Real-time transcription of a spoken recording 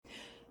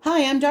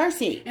Hi, I'm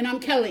Darcy. And I'm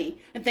Kelly.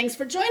 And thanks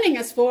for joining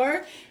us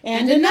for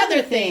And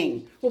Another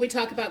Thing, where we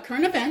talk about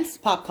current events,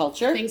 pop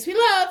culture, things we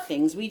love,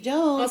 things we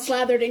don't, all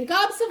slathered in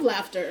gobs of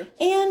laughter,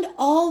 and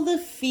all the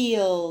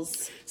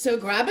feels. So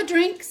grab a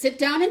drink, sit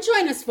down, and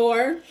join us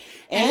for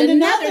And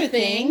Another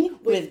Thing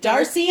with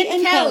Darcy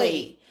and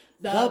Kelly,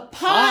 the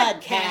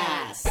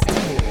podcast.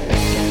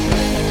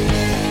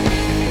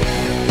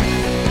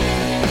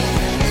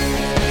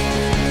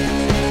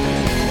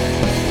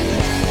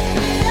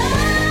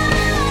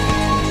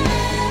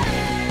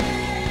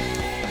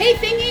 Hey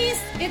Thingies,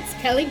 it's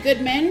Kelly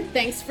Goodman.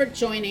 Thanks for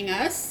joining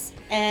us.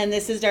 And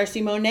this is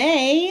Darcy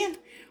Monet.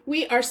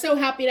 We are so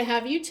happy to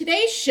have you.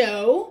 Today's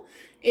show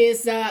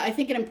is, I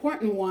think, an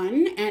important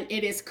one, and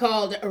it is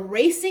called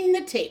Erasing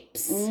the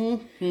Tapes.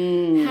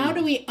 Mm-hmm. How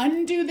do we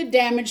undo the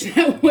damage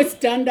that was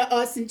done to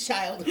us in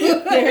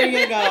childhood? There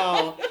you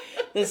go.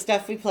 The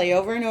stuff we play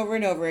over and over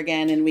and over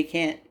again, and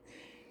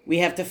we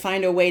have to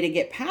find a way to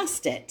get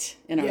past it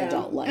in our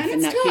adult life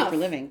and not keep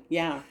reliving.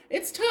 Yeah.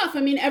 It's tough.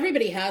 I mean,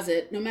 everybody has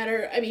it. No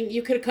matter,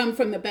 you could come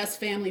from the best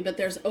family, but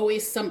there's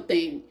always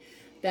something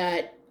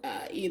that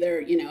either,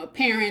 a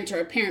parent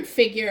or a parent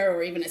figure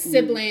or even a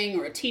sibling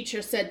or a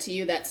teacher said to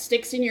you that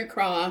sticks in your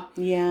craw.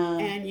 Yeah.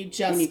 And you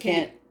just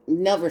can't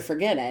never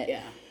forget it.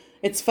 Yeah.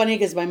 It's funny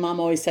because my mom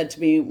always said to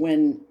me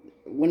when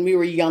we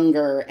were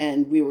younger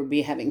and we would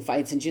be having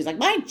fights, and she's like,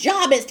 my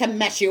job is to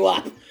mess you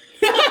up.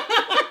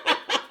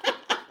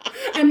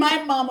 And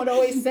my mom would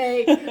always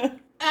say,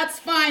 that's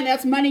fine.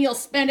 That's money you'll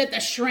spend at the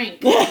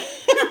shrink.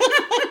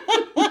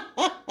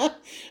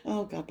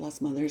 Oh, God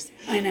bless mothers.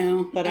 I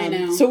know. But I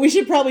know. So we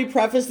should probably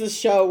preface this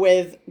show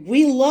with,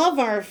 we love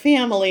our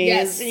families.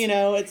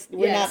 Yes.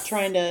 We're not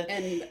trying to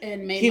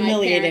and may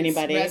humiliate my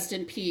anybody. Rest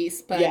in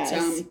peace. But, yes.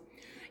 And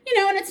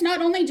it's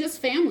not only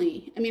just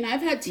family. I mean,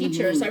 I've had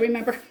teachers. Mm-hmm. I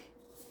remember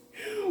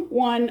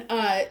one,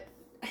 I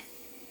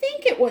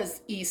think it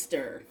was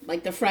Easter,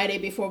 like the Friday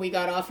before we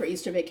got off for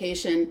Easter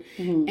vacation.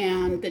 Mm-hmm.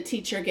 And the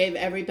teacher gave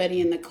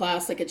everybody in the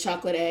class like a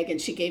chocolate egg, and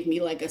she gave me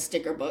like a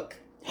sticker book.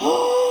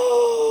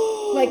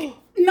 Like,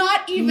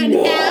 not even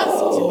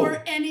asked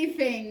or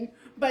anything,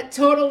 but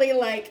totally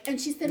like, and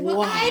she said, well,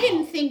 wow. I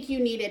didn't think you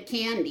needed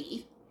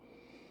candy.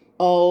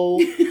 Oh.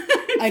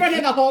 In front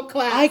of the whole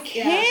class. I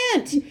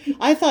can't. Yeah.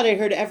 I thought I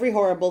heard every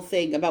horrible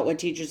thing about what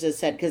teachers have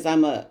said, because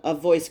I'm a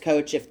voice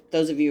coach. If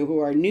those of you who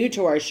are new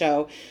to our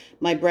show,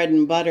 my bread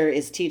and butter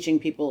is teaching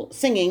people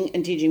singing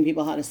and teaching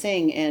people how to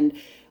sing. And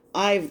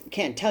I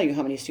can't tell you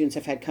how many students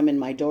have had come in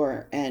my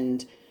door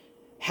and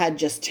had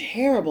just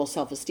terrible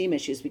self-esteem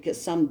issues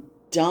because some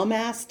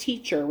dumbass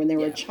teacher, when they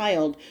were a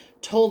child,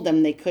 told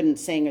them they couldn't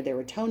sing or they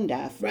were tone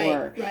deaf.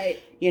 Right.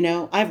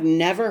 I've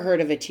never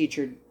heard of a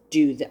teacher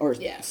do that or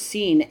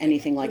seen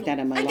anything like that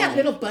in my life. I got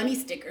little bunny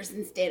stickers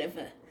instead of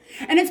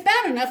and it's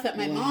bad enough that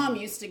my mom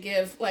used to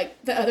give,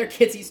 like, the other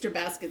kids Easter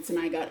baskets and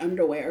I got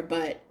underwear,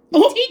 but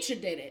the teacher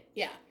did it.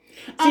 Yeah.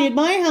 See, in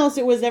my house,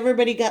 it was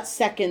everybody got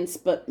seconds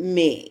but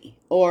me.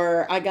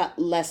 Or I got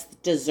less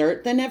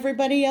dessert than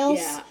everybody else.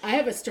 Yeah, I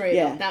have a story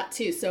about that,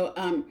 too. So,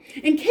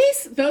 in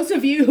case those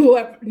of you who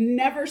have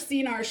never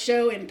seen our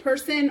show in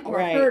person or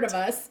heard of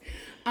us,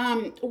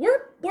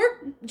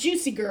 we're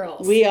juicy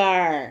girls. We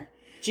are.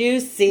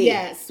 Juicy.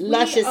 Yes.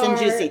 Luscious and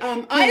juicy.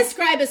 I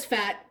ascribe as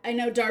fat. I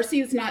know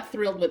Darcy is not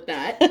thrilled with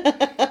that.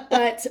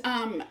 But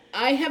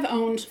I have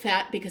owned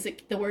fat because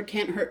the word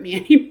can't hurt me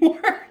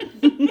anymore.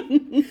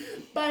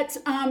 But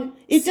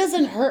it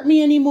doesn't hurt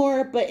me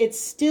anymore, but it's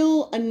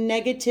still a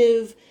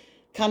negative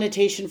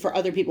connotation for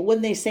other people.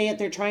 When they say it,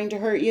 they're trying to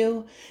hurt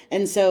you.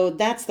 And so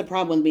that's the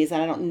problem with me, is that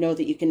I don't know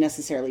that you can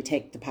necessarily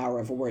take the power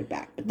of a word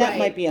back. But that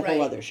might be a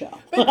whole other show.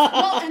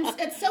 And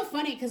it's so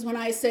funny because when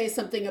I say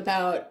something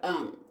about,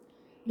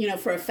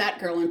 for a fat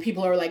girl and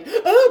people are like,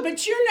 oh,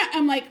 but you're not,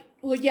 I'm like,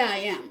 well, yeah, I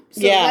am.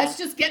 So let's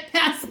just get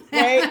past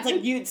that. Right? It's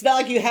like it's not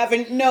like you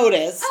haven't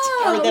noticed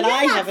or that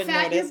I haven't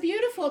fat, noticed. You're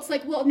beautiful. It's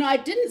like, well, no, I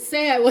didn't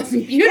say I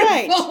wasn't beautiful.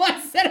 Right.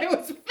 I said I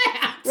was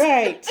fat.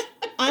 Right.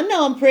 I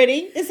know I'm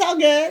pretty. It's all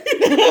good.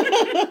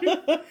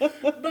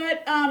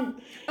 But,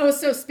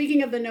 so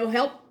speaking of the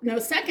no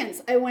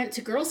seconds, I went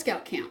to Girl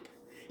Scout camp.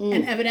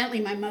 And evidently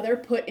my mother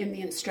put in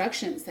the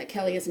instructions that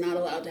Kelly is not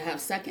allowed to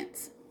have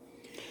seconds.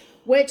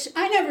 Which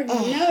I never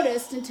even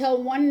noticed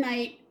until one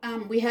night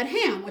we had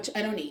ham, which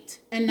I don't eat.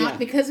 And not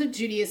because of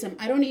Judaism.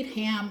 I don't eat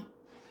ham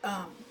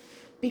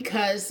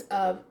because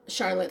of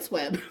Charlotte's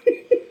Web.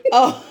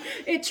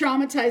 It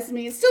traumatized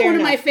me. It's still one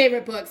of my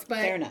favorite books,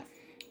 but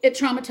it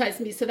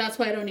traumatized me, so that's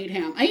why I don't eat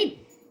ham. I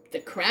eat the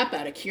crap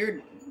out of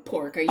cured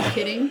pork. Are you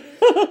kidding?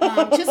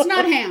 Just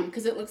not ham,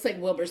 because it looks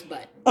like Wilbur's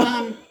butt.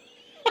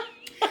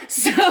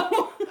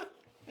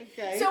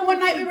 So one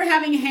night we were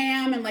having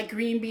ham and like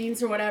green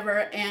beans or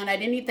whatever, and I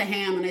didn't eat the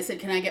ham, and I said,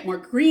 can I get more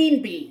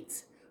green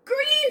beans?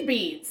 Green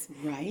beans!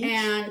 Right.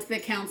 And the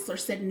counselor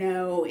said,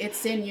 no,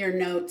 it's in your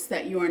notes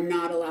that you are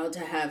not allowed to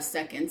have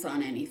seconds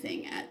on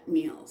anything at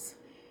meals.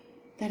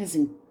 That is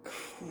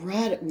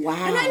incredible.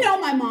 Wow. And I know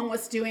my mom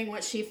was doing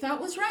what she thought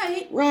was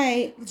right.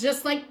 Right.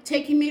 Just like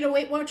taking me to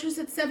Weight Watchers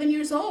at 7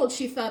 years old.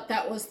 She thought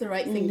that was the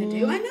right thing to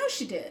do. I know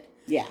she did.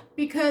 Yeah.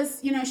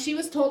 Because, she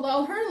was told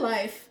all her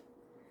life,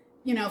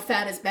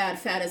 fat is bad,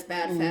 fat is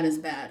bad, fat is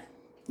bad.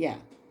 Yeah.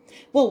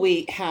 Well,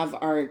 we have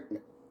our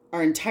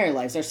entire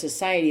lives. Our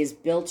society is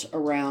built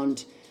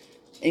around,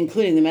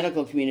 including the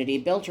medical community,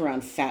 built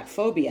around fat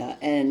phobia.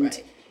 And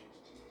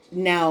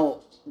now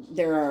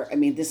there are,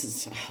 this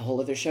is a whole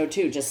other show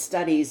too, just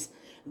studies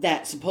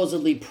that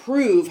supposedly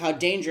prove how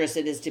dangerous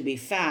it is to be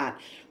fat.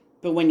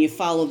 But when you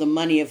follow the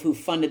money of who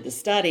funded the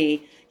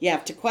study, you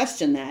have to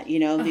question that,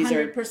 these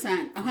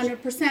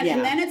 100%.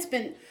 Yeah.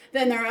 And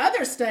then there are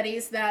other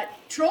studies that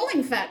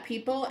trolling fat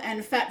people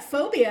and fat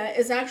phobia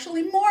is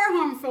actually more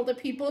harmful to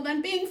people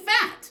than being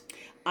fat.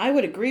 I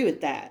would agree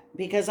with that,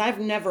 because I've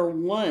never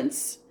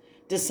once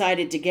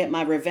decided to get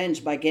my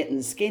revenge by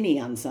getting skinny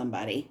on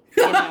somebody,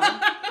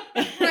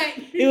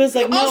 Right. It was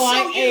like, no,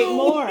 I ate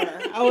more.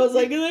 I was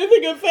like, I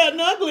think I'm fat and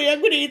ugly. I'm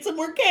going to eat some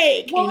more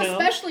cake. Well,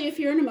 especially if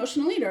you're an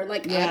emotional eeater.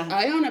 Like,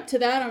 I own up to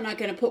that. I'm not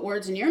going to put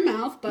words in your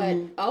mouth, but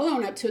I'll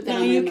own up to it that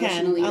I'm an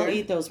emotional eater. I'll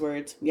eat those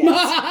words.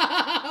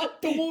 Yes.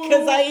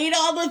 Because I eat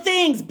all the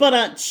things, but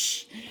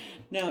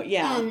no,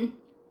 yeah.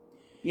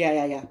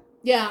 Yeah.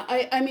 Yeah,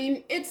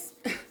 it's...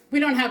 We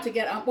don't have to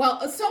get on...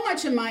 Well, so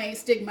much of my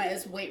stigma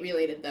is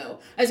weight-related, though.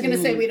 I was going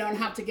to say we don't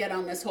have to get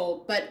on this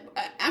whole... But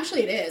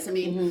actually it is.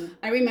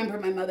 I remember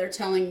my mother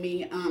telling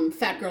me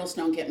fat girls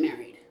don't get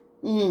married.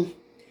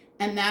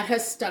 And that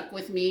has stuck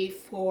with me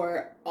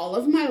for all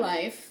of my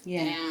life.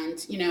 Yeah.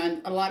 And,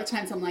 and a lot of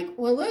times I'm like,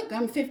 well, look,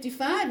 I'm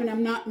 55 and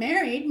I'm not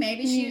married.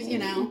 Maybe she's,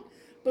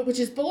 But which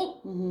is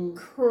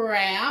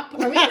crap.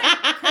 Are we going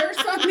to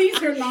curse on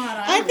these or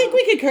not? I think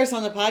we could curse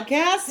on the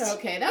podcast.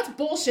 Okay, that's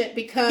bullshit,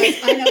 because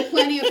I know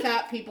plenty of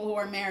fat people who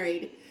are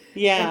married.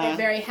 Yeah. And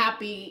they're very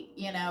happy,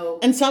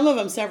 And some of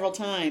them several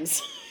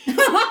times.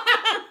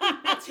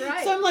 That's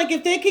right. So I'm like,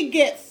 if they could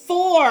get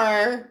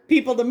 4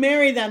 people to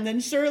marry them, then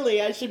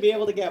surely I should be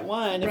able to get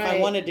one if I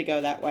wanted to go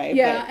that way.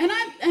 Yeah,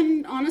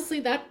 and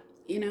honestly, that...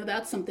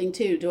 that's something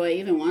too. Do I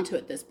even want to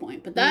at this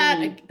point? But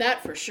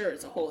that for sure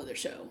is a whole other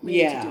show. We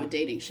need to do a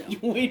dating show.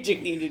 We do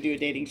need to do a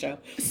dating show.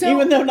 So,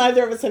 even though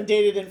neither of us have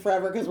dated in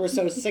forever because we're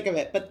so sick of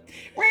it. But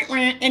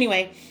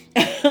anyway,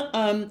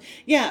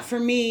 for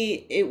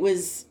me, it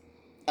was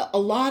a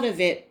lot of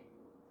it.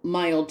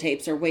 My old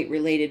tapes are weight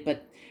related,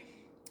 but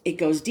it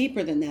goes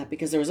deeper than that,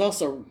 because there was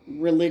also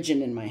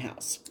religion in my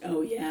house.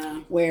 Oh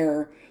yeah.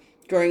 Where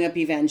growing up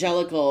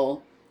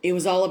evangelical, it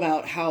was all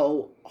about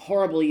how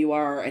horrible you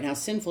are and how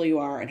sinful you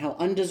are and how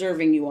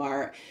undeserving you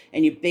are.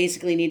 And you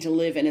basically need to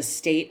live in a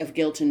state of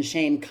guilt and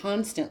shame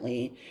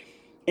constantly.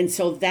 And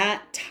so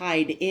that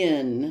tied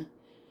in,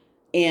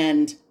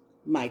 and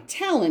my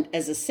talent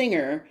as a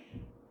singer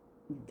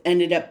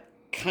ended up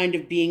kind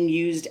of being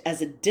used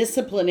as a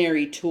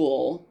disciplinary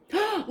tool.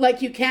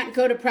 Like you can't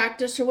go to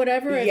practice or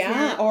whatever?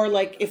 Or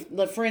like if,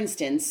 for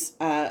instance,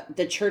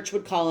 the church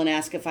would call and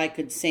ask if I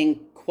could sing,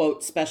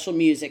 quote, special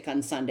music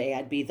on Sunday.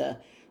 I'd be the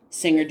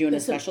singer doing a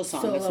special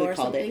song, that's what we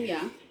called it.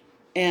 Yeah.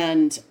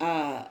 And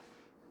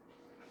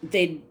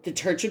the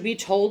church would be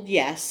told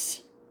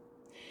yes.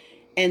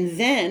 And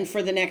then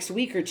for the next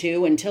week or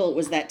two, until it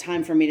was that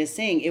time for me to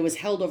sing, it was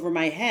held over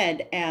my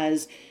head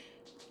as,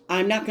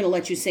 I'm not going to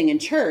let you sing in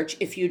church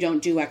if you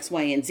don't do X,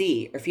 Y, and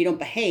Z, or if you don't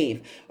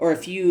behave, or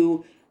if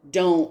you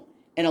don't.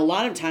 And a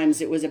lot of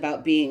times it was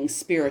about being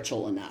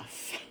spiritual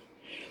enough.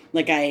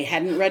 Like I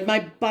hadn't read my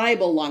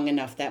Bible long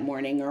enough that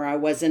morning, or I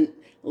wasn't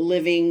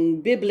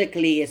living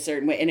biblically a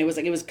certain way. And it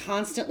was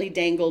constantly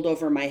dangled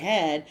over my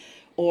head,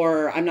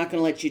 or I'm not going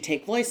to let you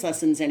take voice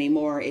lessons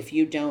anymore if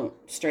you don't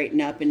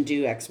straighten up and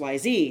do X, Y,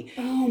 Z.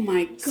 Oh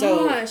my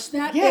gosh.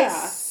 That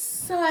is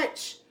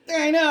such...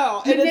 I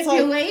know.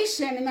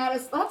 Manipulation, and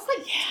that's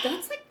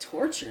like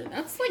torture.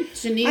 That's like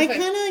Geneva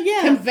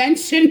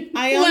Convention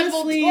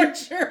level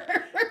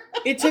torture.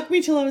 It took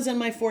me till I was in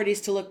my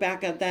 40s to look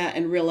back at that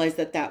and realize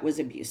that was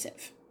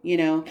abusive,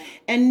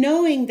 and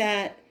knowing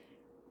that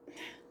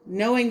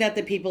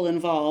the people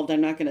involved,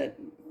 I'm not going to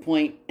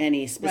point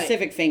any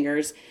specific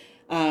fingers.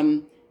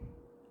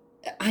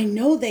 I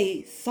know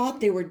they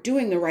thought they were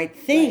doing the right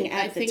thing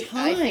at the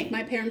time. I think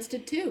my parents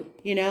did too.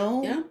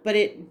 Yeah. But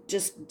it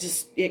just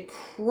it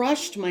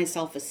crushed my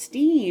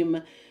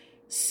self-esteem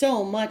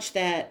so much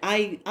that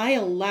I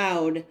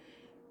allowed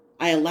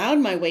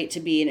my weight to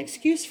be an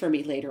excuse for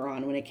me later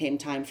on when it came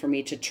time for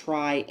me to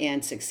try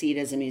and succeed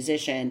as a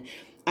musician.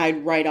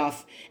 I'd write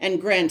off, and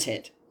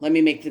granted, let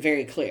me make it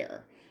very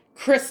clear,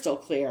 crystal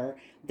clear,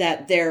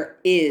 that there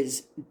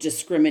is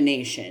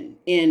discrimination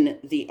in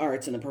the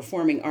arts and the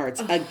performing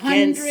arts 100%.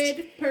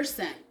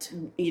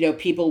 Against,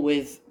 people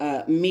with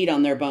meat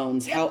on their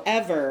bones. Yep.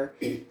 However,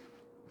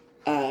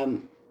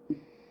 other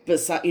than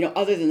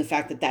the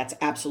fact that that's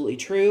absolutely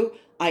true,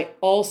 I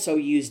also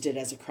used it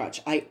as a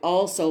crutch. I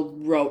also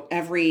wrote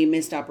every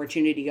missed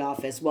opportunity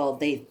off as, well,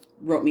 they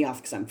wrote me off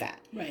because I'm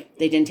fat. Right.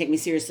 They didn't take me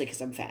seriously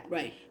because I'm fat.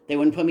 Right. They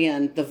wouldn't put me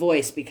on The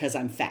Voice because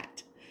I'm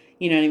fat.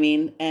 You know what I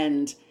mean?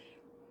 And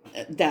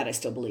that I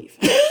still believe.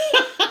 Right.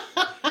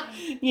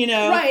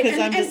 Because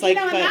I'm just like,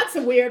 and that's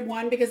a weird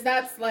one, because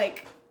that's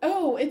like,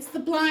 oh, it's the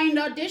blind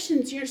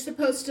auditions. You're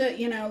supposed to,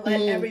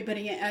 let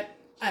everybody in.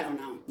 I don't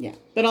know. Yeah.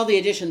 But all the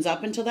additions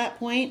up until that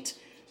point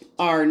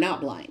are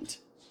not blind.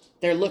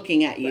 They're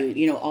looking at you,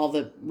 you know, all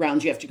the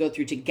rounds you have to go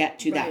through to get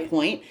to that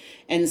point.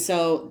 And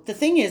so the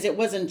thing is, it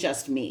wasn't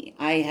just me.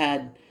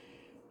 I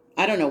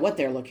don't know what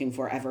they're looking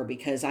for ever,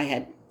 because I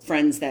had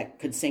friends that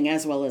could sing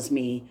as well as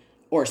me,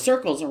 or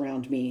circles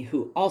around me,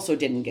 who also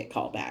didn't get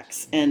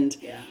callbacks. And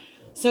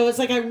so it's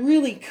like I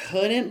really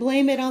couldn't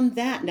blame it on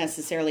that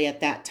necessarily at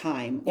that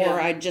time. Or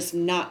I'd just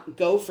not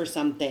go for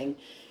something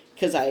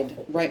because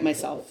I'd write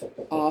myself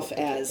off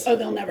as... Oh,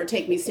 they'll never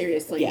take me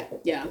seriously.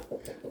 Yeah.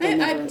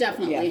 I've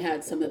definitely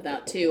had some of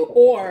that too.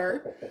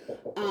 Or,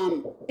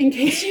 in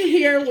case you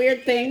hear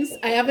weird things,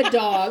 I have a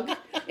dog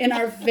in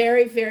our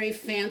very, very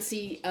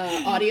fancy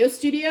audio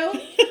studio.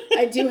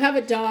 I do have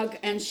a dog,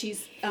 and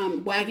she's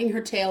wagging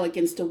her tail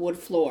against a wood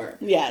floor.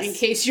 Yes. In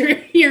case you're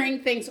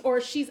hearing things.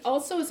 Or she's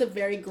also is a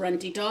very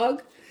grunty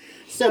dog.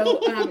 So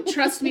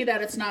trust me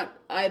that it's not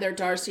either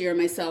Darcy or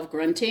myself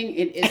grunting.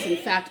 It is, in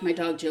fact, my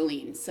dog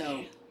Jolene.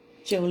 So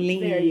Jolene.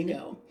 there you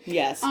go.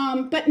 Yes.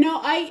 But no,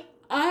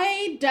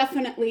 I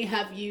definitely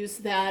have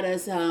used that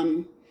as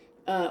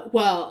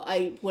well,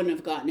 I wouldn't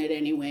have gotten it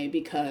anyway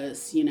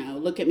because, you know,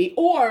 look at me.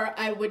 Or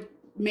I would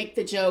make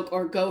the joke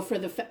or go for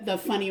the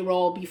funny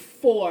role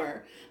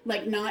before,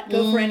 like not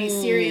go for any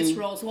serious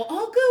roles. Well,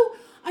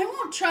 I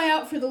won't try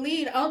out for the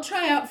lead. I'll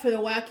try out for the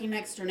wacky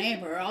next door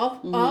neighbor.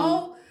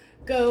 I'll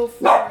go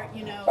for,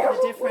 you know,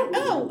 the different...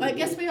 Oh, I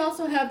guess we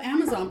also have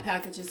Amazon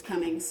packages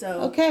coming, so...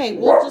 Okay,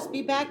 we'll just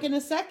be back in a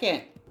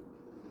second.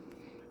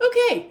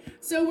 Okay,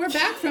 so we're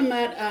back from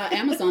that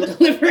Amazon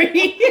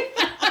delivery.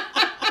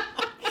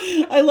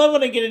 I love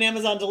when I get an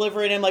Amazon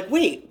delivery and I'm like,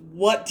 wait,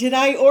 what did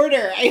I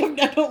order? I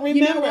don't remember.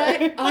 You know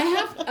what?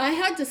 I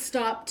had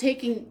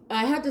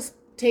to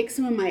take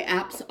some of my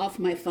apps off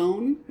my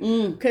phone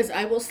because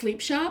I will sleep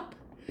shop.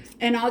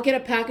 And I'll get a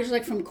package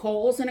like from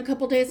Kohl's in a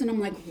couple days, and I'm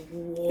like,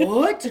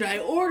 what did I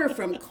order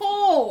from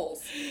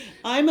Kohl's?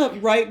 I'm up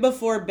right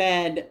before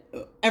bed.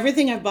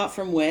 Everything I've bought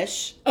from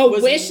Wish.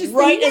 Oh, Wish is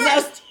right the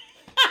worst.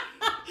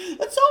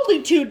 It's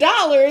only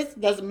 $2.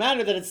 Doesn't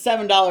matter that it's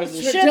 $7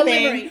 in shipping.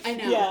 Delivery, I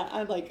know. Yeah,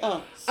 I'm like,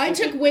 oh. I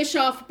took Wish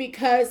off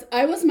because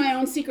I was my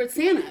own secret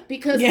Santa.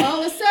 Because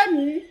all of a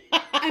sudden,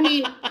 I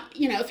mean,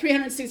 you know,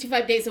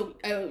 365 days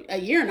a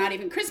year, not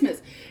even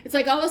Christmas. It's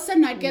like all of a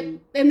sudden I'd get,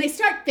 and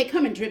they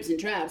come in dribs and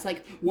drabs,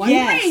 like one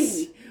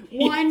ring,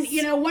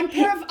 one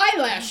pair of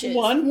eyelashes,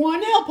 one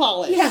nail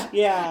polish.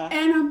 Yeah.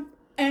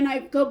 And I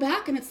go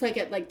back and it's like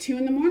at like 2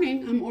 a.m,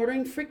 I'm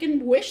ordering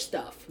freaking Wish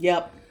stuff.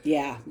 Yep.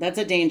 Yeah, that's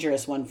a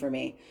dangerous one for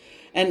me.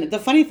 And the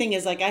funny thing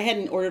is, like, I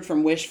hadn't ordered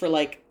from Wish for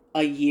like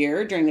a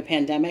year during the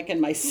pandemic,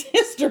 and my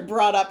sister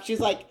brought up, she's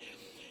like,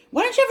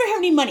 why don't you ever have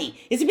any money?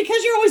 Is it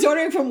because you're always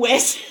ordering from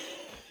Wish?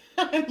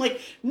 I'm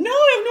like, no,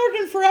 I haven't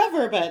ordered in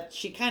forever. But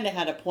she kind of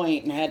had a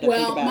point, and I had to think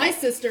about it. Well, my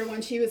sister,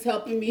 when she was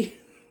helping me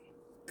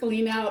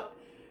clean out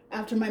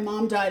after my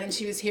mom died, and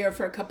she was here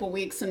for a couple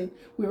weeks, and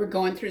we were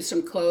going through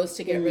some clothes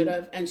to get rid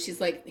of, and she's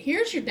like,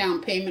 here's your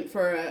down payment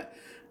for a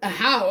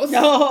house.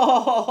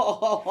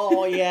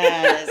 Oh,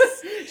 yes.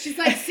 She's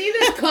like, see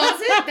this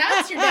closet?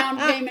 That's your down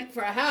payment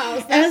for a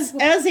house.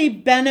 As a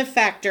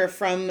benefactor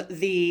from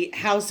the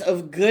House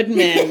of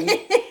Goodman,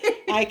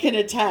 I can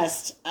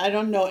attest. I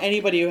don't know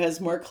anybody who has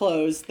more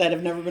clothes that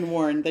have never been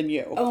worn than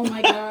you. Oh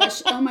my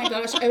gosh.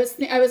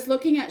 I was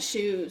looking at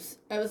shoes.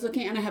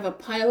 And I have a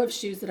pile of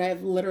shoes that I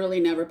have literally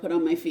never put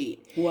on my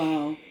feet.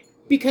 Wow.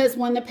 Because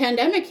when the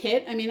pandemic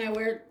hit, I mean, I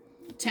wear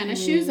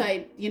tennis shoes,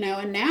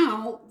 and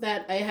now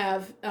that I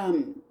have,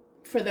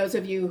 for those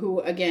of you who,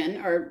 again,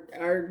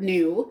 are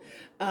new,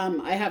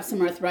 I have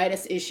some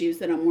arthritis issues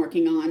that I'm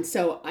working on.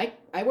 So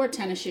I wear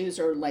tennis shoes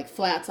or like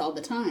flats all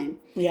the time.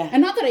 Yeah.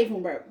 And not that I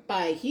even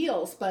buy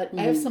heels, but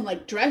I have some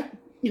like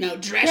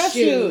dress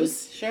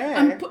shoes. Sure.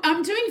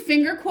 I'm doing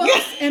finger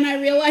quotes and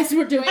I realize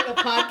we're doing a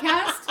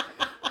podcast.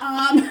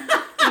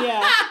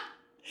 Yeah.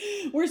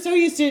 We're so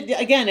used to,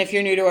 again, if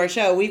you're new to our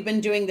show, we've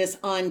been doing this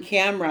on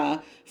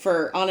camera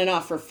on and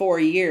off for 4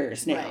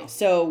 years now. Right.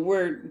 So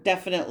we're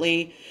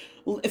definitely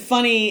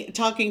funny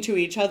talking to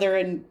each other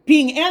and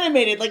being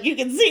animated like you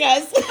can see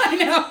us. I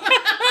know.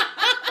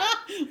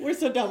 We're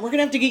so dumb. We're going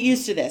to have to get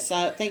used to this.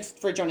 Thanks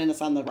for joining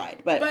us on the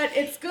ride. But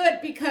it's good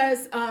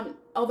because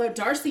although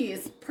Darcy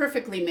is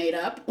perfectly made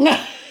up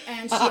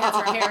and she has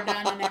her hair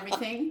done and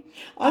everything.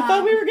 I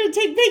thought we were going to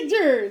take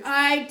pictures.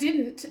 I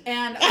didn't.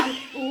 And I'm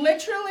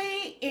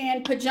literally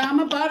in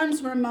pajama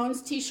bottoms,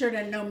 Ramones t-shirt,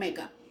 and no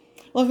makeup.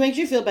 Well, if it makes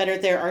you feel better,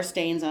 there are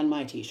stains on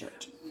my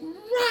t-shirt.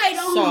 Right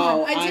on.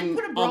 So I did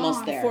put a bra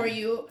on for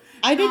you.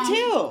 I did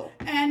too.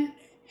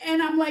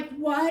 And I'm like,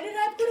 why did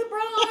I put a bra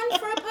on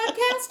for a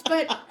podcast?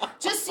 But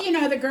just so you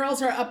know, the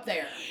girls are up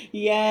there.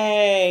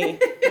 Yay.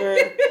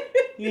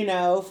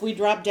 If we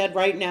drop dead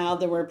right now,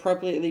 then we're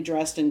appropriately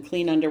dressed in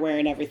clean underwear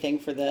and everything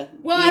for the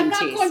Well, EMTs. I'm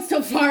not going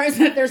so far as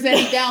that there's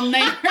any down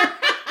there.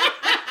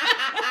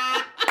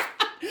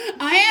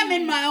 I am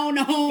in my own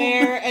home.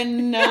 Fair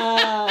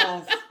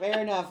enough. Fair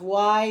enough.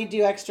 Why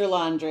do extra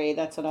laundry?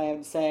 That's what I have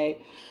to say.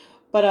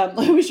 But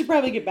we should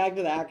probably get back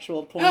to the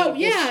actual point of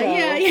this show.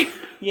 Yeah.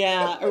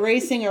 Yeah,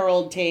 erasing our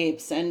old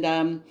tapes.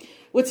 And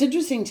what's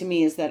interesting to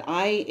me is that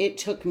it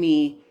took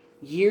me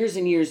years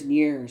and years and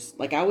years.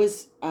 Like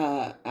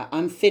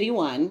I'm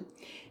 51,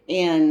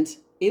 and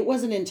it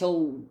wasn't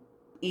until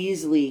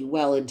easily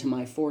well into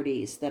my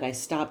 40s that I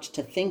stopped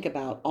to think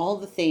about all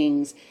the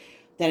things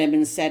that have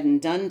been said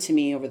and done to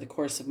me over the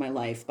course of my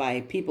life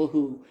by people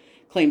who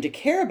claim to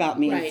care about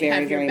me very,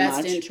 have your very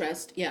best much.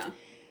 interest. Yeah.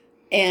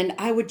 And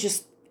I would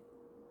just,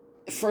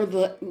 for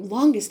the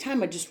longest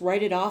time, I'd just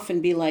write it off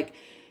and be like,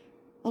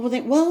 oh,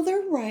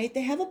 they're right.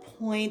 They have a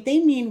point. They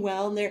mean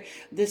well. And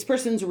this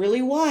person's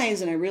really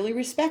wise and I really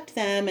respect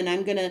them.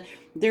 And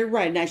they're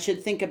right. And I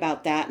should think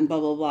about that and blah,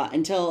 blah, blah.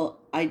 Until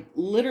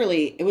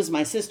it was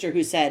my sister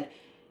who said,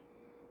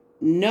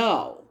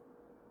 no,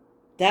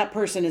 that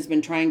person has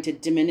been trying to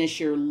diminish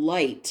your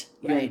light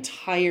your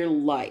entire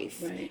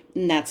life. Right.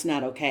 And that's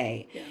not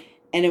okay. Yeah.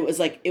 And it was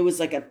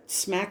like a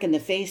smack in the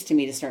face to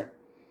me to start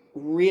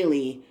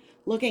really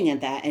looking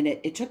at that. And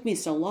it took me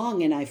so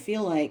long. And I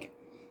feel like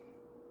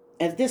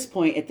at this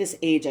point, at this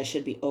age, I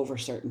should be over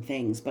certain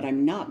things, but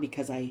I'm not,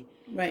 because I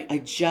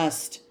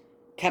just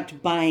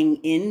kept buying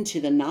into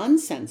the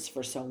nonsense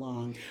for so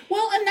long.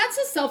 Well, and that's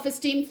a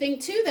self-esteem thing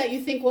too, that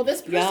you think, well,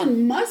 this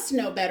person must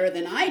know better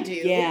than I do.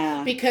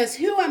 Yeah. Because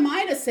who am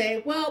I to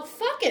say, well,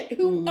 fuck it.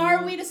 Who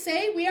are we to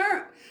say? We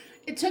are.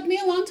 It took me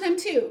a long time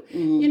too,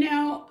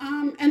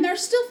 and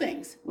there's still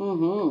things.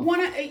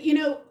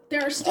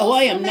 There are still. Oh,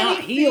 I am not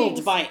things.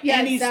 healed by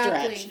any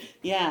stretch.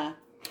 Yeah.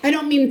 I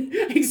don't mean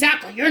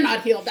exactly. You're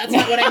not healed. That's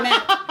not what I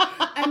meant.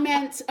 I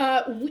meant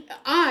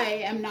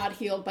I am not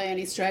healed by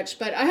any stretch.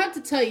 But I have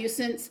to tell you,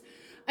 since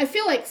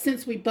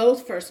we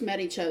both first met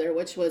each other,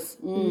 which was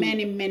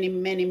many, many,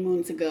 many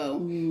moons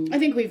ago, I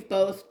think we've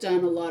both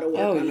done a lot of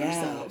work on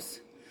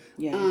ourselves.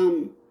 Yeah.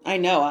 I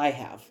know I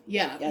have.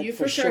 Yeah, you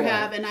for sure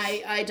have, and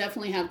I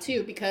definitely have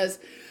too, because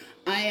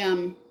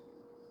I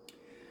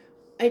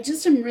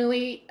just am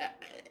really,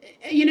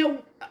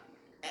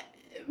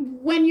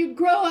 when you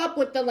grow up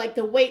with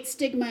the weight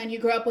stigma, and you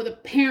grow up with a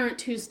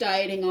parent who's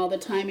dieting all the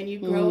time, and you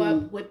grow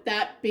up with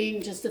that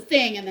being just a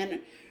thing, and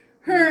then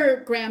her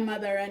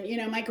grandmother,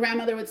 and my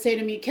grandmother would say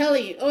to me,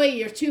 Kelly, oh,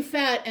 you're too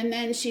fat, and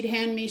then she'd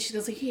hand me, she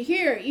goes like,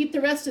 here, eat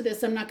the rest of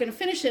this, I'm not going to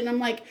finish it, and I'm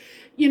like,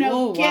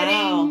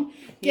 getting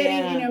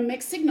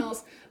mixed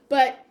signals.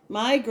 But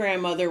my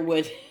grandmother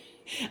would,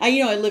 I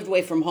lived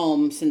away from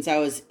home since I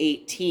was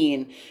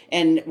 18,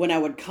 and when I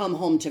would come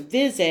home to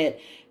visit,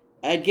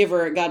 I'd give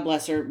her, God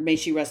bless her, may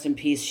she rest in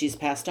peace, she's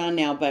passed on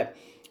now, but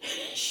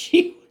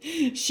she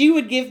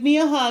would give me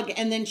a hug,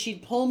 and then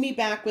she'd pull me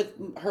back with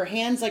her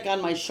hands like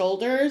on my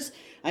shoulders.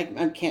 I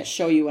can't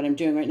show you what I'm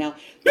doing right now.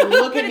 And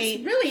look at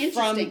me really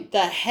from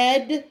the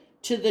head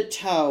to the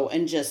toe,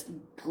 and just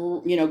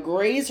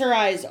graze her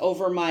eyes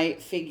over my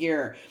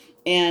figure,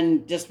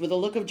 and just with a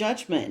look of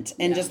judgment,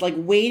 and just like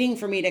waiting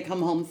for me to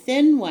come home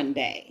thin one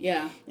day.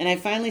 Yeah. And I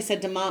finally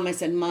said to Mom, I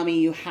said, Mommy,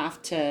 you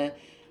have to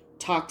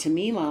talk to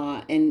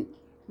Mima and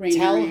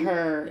tell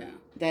her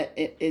that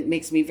it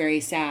makes me very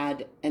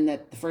sad, and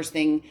that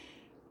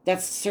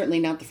that's certainly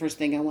not the first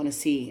thing I want to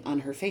see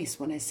on her face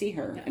when I see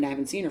her, and I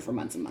haven't seen her for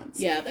months and months.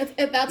 Yeah,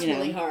 that's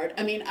really hard.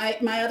 I mean,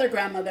 my other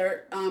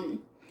grandmother,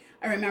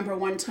 I remember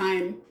one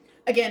time,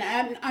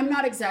 again, I'm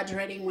not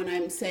exaggerating when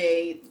I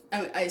say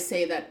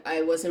that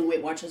I was in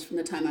Weight Watchers from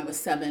the time I was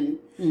 7,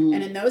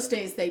 and in those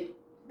days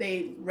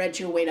they read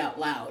your weight out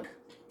loud.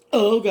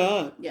 Oh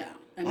God. Yeah.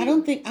 I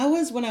don't think I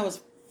was when I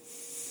was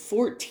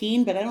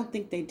 14, but I don't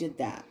think they did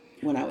that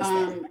when I was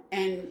there.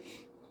 And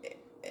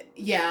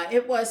yeah,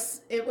 it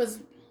was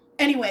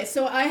anyway,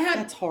 so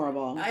that's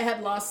horrible. I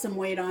had lost some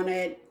weight on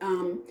it.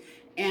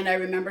 And I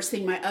remember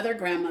seeing my other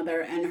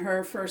grandmother, and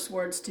her first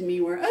words to me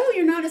were, "Oh,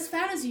 you're not as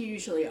fat as you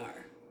usually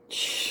are."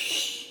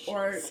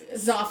 Or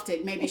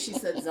Zoftig. Maybe she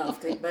said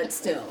Zoftig, but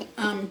still.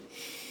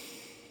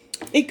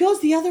 It goes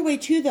the other way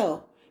too,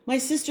 though. My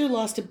sister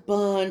lost a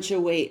bunch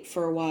of weight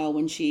for a while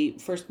when she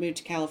first moved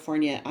to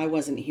California. I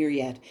wasn't here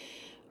yet.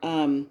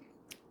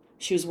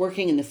 She was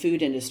working in the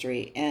food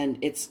industry, and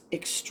it's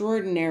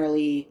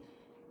extraordinarily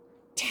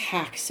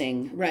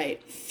taxing,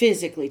 right?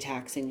 Physically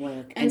taxing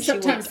work. And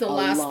sometimes the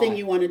last thing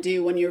you want to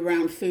do when you're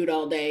around food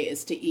all day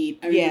is to eat.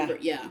 I remember,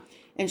 yeah.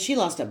 And she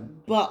lost a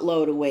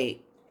buttload of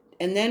weight.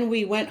 And then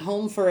we went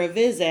home for a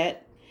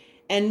visit.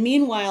 And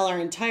meanwhile, our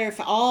entire,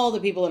 all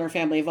the people in our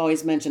family have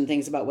always mentioned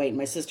things about weight.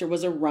 My sister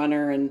was a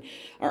runner, and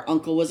our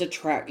uncle was a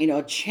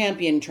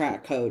champion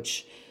track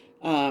coach.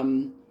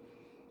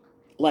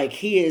 Like,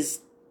 he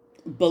is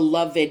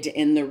beloved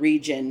in the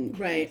region,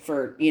 right,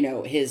 for,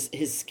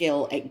 his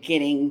skill at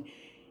getting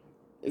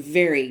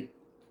very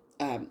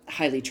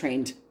highly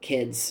trained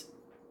kids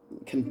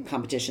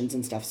competitions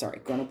and stuff. Sorry,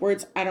 grown-up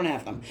words, I don't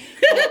have them.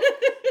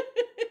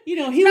 He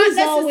was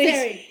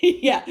necessary.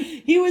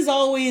 He was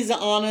always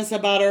honest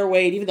about our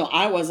weight, even though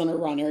I wasn't a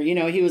runner.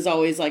 He was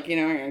always like,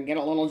 I'm gonna get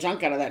a little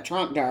junk out of that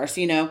trunk, Darce,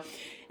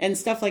 and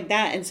stuff like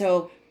that. And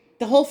so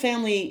the whole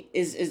family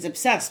is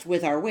obsessed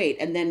with our weight.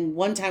 And then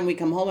one time we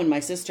come home, and my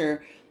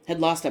sister had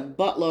lost a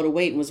buttload of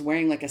weight and was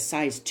wearing like a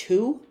size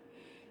 2.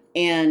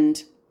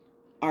 And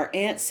our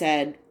aunt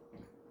said,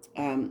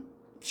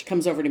 she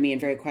comes over to me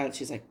and very quietly,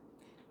 she's like,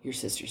 your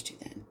sister's too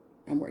thin.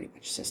 I'm worried about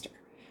your sister.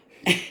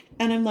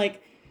 And I'm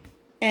like,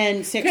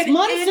 and 6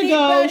 months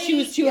ago, she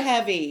was too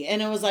heavy.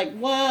 And I was like,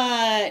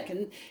 what?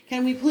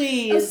 Can we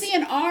please? Oh, see,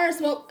 in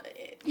ours, well,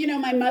 you know,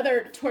 my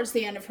mother, towards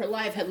the end of her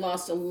life, had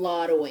lost a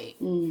lot of weight.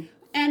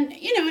 And,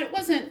 you know, it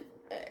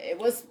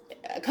was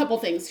a couple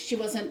things. She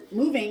wasn't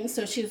moving,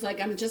 so she was like,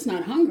 I'm just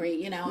not hungry,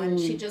 you know, and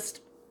she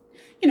just,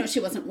 you know, she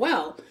wasn't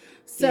well.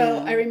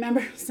 So I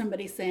remember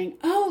somebody saying,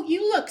 oh,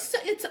 you look so,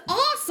 it's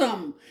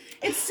awesome.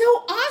 It's so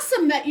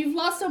awesome that you've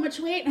lost so much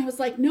weight. And I was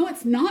like, no,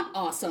 it's not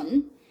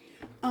awesome.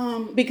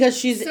 Because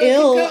she's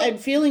ill and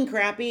feeling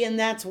crappy, and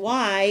that's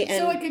why. And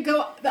so it could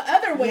go the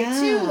other way,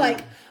 too.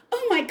 Like,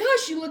 oh my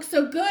gosh, you look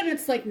so good. And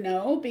it's like,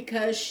 no,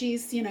 because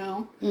she's, you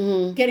know,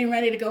 getting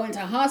ready to go into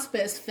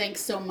hospice.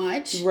 Thanks so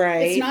much.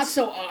 Right. It's not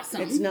so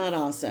awesome. It's not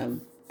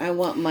awesome. I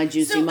want my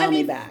juicy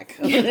mommy back.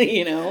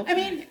 You know? I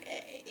mean,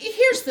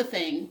 here's the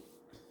thing.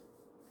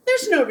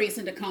 There's no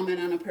reason to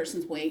comment on a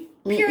person's weight.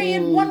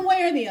 Period. One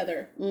way or the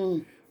other.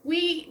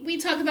 We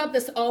talk about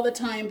this all the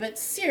time, but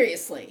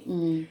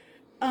seriously.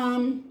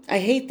 I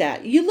hate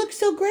that. You look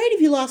so great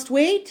if you lost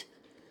weight.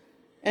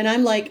 And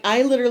I'm like,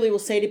 I literally will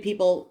say to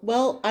people,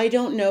 well, I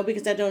don't know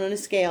because I don't own a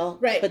scale.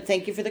 Right. But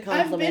thank you for the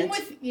compliment. I've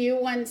been with you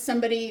when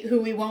somebody who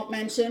we won't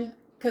mention,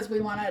 because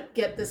we want to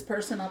get this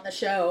person on the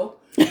show,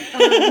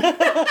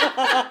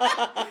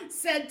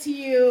 said to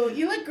you,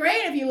 you look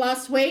great if you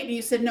lost weight. And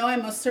you said, no, I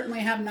most certainly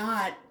have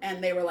not.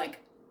 And they were like,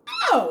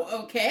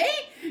 oh, okay.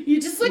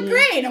 You just look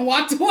great, and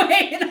walked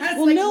away. And I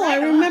was like, no, right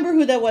I remember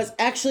who that was.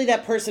 Actually,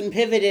 that person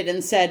pivoted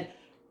and said,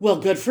 well,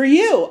 good for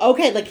you.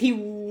 Okay, like he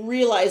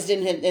realized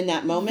in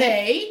that moment.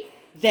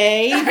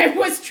 They. I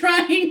was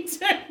trying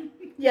to.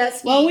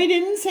 Yes. Well, we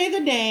didn't say the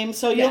name,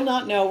 so you'll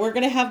not know. We're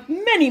going to have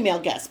many male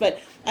guests,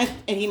 and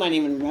he might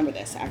even remember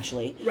this,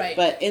 actually. Right.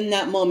 But in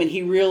that moment,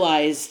 he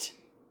realized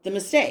the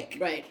mistake.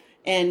 Right.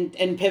 And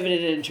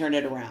pivoted and turned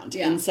it around.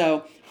 Yeah. And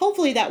so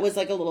hopefully that was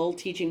like a little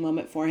teaching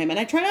moment for him. And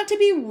I try not to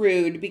be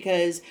rude,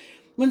 because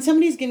when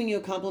somebody's giving you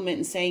a compliment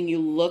and saying you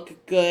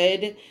look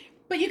good.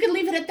 But you can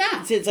leave it at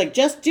that. It's like,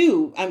 just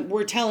do.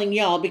 We're telling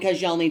y'all because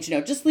y'all need to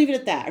know. Just leave it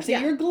at that. Or say,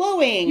 you're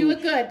glowing. You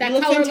look good.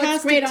 That color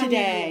looks great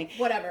today. On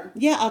you. Whatever.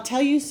 Yeah, I'll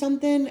tell you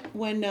something.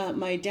 When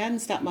my dad and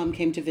stepmom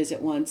came to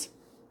visit once,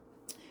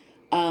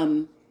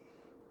 I've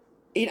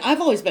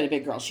always been a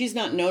big girl. She's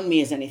not known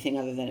me as anything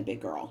other than a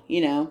big girl,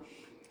 you know.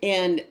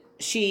 And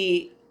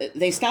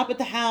they stop at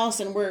the house,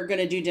 and we're going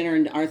to do dinner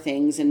and our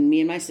things. And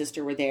me and my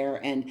sister were there,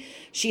 and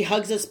she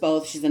hugs us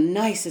both. She's the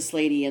nicest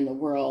lady in the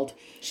world.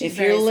 If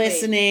you're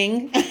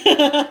listening.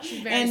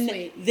 She's very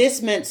sweet.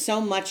 This meant so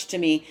much to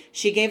me.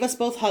 She gave us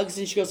both hugs,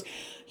 and she goes,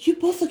 you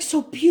both look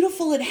so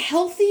beautiful and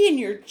healthy, and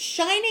you're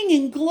shining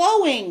and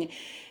glowing.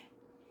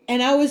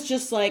 And I was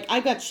just like,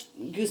 I got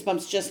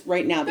goosebumps just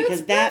right now,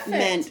 because that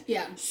meant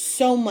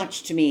so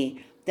much to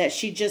me. That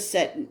she just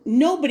said,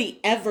 nobody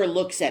ever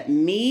looks at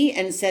me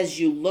and says,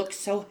 you look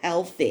so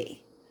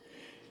healthy.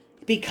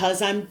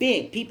 Because I'm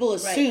big. People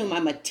assume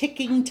I'm a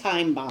ticking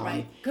time bomb.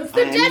 Right. Because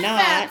the death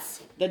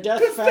fats. The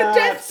death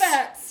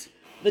fats.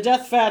 The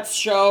death fats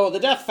show. The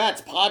death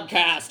fats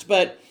podcast.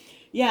 But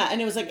yeah,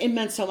 and it was like, it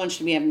meant so much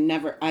to me.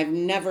 I've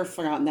never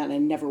forgotten that, and I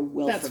never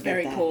will forget that. That's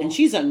very cool. And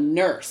she's a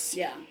nurse.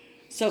 Yeah.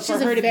 So for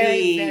her to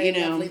be, very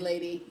lovely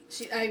lady.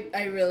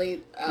 I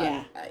really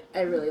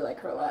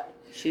like her a lot.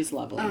 She's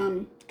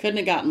lovely. Couldn't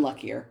have gotten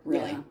luckier,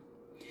 really,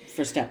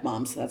 for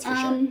stepmoms. That's for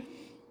sure.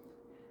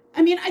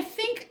 I mean, I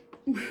think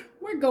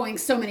we're going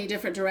so many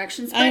different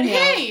directions. But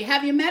hey,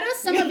 have you met us?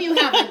 Some of you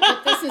haven't,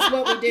 but this is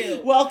what we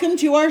do. Welcome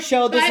to our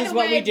show. This is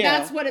what we do.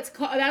 That's what it's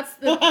called. That's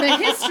the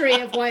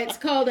history of why it's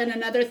called. And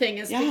another thing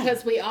is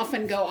because we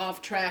often go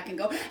off track and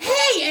go,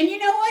 hey, and you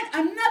know what?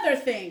 Another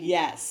thing.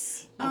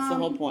 Yes, that's the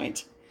whole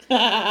point.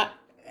 I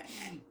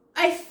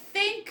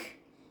think.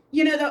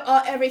 You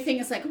know, everything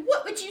is like,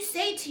 what would you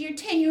say to your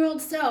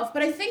 10-year-old self?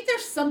 But I think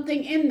there's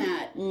something in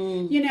that.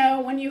 You know,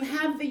 when you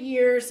have the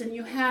years and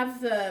you have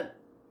the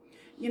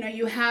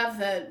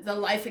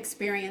life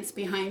experience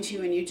behind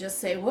you, and you just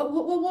say, what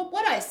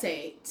would I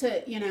say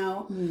to, you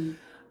know?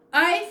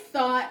 I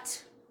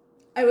thought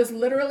I was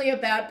literally a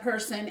bad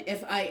person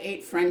if I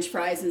ate French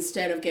fries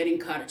instead of getting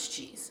cottage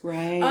cheese.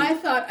 Right. I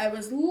thought I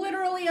was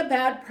literally a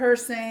bad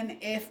person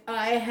if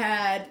I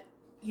had,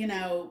 you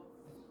know,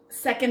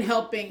 second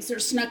helpings or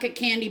snuck a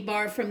candy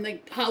bar from the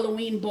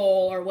Halloween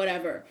bowl or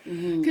whatever.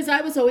 Because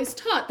I was always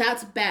taught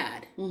that's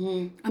bad.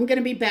 I'm going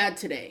to be bad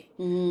today.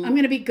 I'm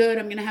going to be good.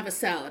 I'm going to have a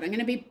salad. I'm going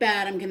to be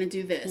bad. I'm going to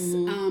do this.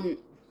 And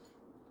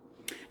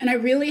I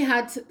really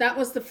had to, that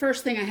was the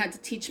first thing I had to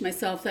teach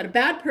myself, that a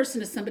bad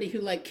person is somebody who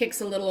like kicks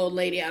a little old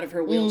lady out of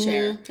her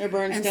wheelchair. Or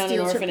burns down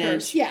an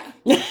orphanage. Yeah.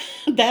 That's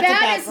a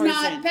bad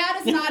person.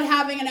 Bad is not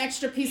having an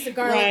extra piece of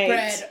garlic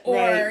bread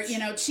or, you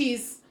know,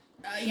 cheese.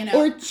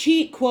 Or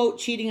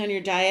cheating on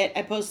your diet.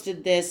 I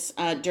posted this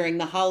during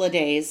the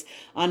holidays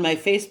on my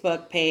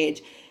Facebook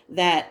page,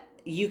 that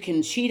you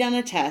can cheat on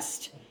a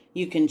test,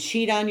 You can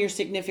cheat on your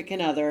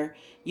significant other.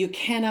 You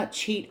cannot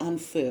cheat on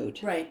food.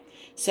 Right.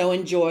 So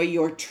enjoy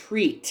your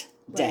treat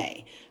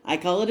day. I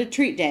call it a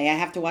treat day. I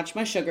have to watch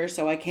my sugar,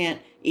 so I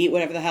can't eat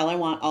whatever the hell I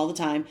want all the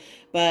time.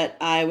 But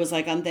I was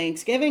like, on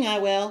Thanksgiving, I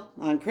will.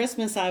 On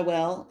Christmas, I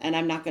will. And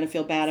I'm not going to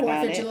feel bad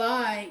about it. 4th of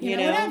July, you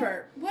know,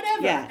 whatever.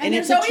 Yeah. And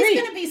there's always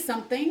going to be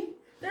something.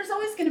 There's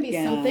always going to be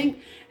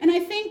something. And I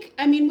think,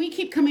 I mean, we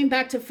keep coming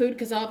back to food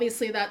because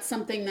obviously that's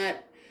something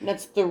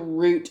that's the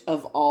root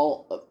of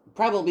all,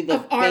 probably the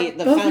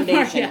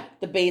foundation,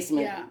 the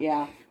basement.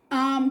 Yeah.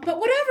 But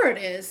whatever it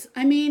is,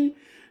 I mean,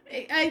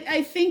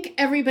 I think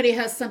everybody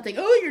has something.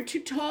 Oh, you're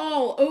too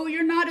tall. Oh,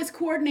 you're not as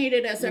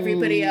coordinated as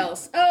everybody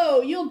else.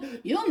 Oh,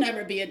 you'll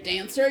never be a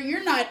dancer.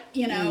 You're not,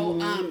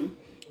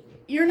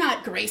 you're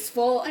not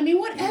graceful. I mean,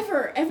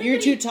 whatever. You're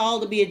too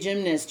tall to be a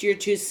gymnast. You're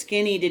too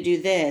skinny to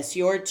do this.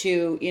 You're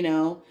too,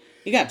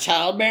 you got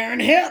childbearing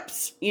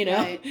hips,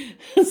 right.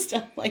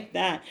 Stuff like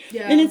that.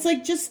 Yeah. And it's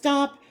like, just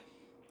stop.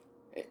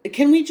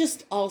 Can we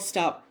just all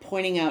stop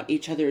pointing out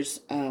each other's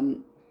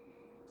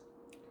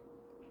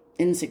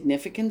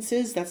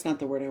insignificances? That's not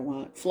the word I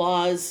want.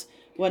 Flaws,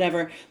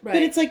 whatever. Right.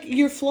 But it's like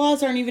your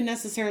flaws aren't even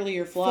necessarily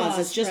your flaws.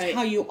 It's just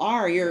how you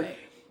are.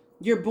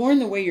 You're born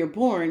the way you're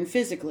born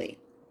physically.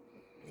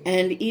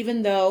 And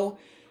even though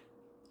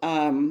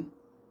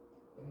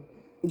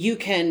you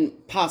can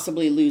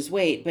possibly lose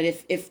weight, but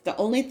if the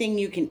only thing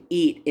you can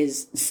eat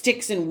is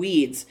sticks and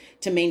weeds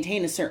to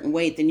maintain a certain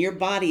weight, then your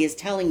body is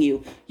telling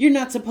you you're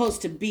not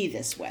supposed to be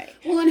this way.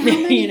 Well, and how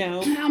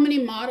many how many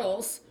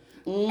models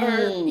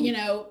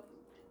are,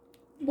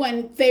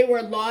 when they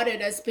were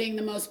lauded as being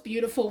the most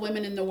beautiful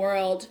women in the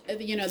world,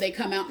 they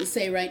come out and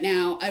say right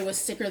now, I was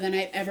sicker than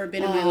I've ever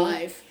been in my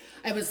life.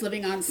 I was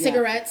living on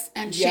cigarettes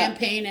and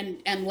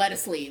champagne and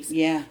lettuce leaves.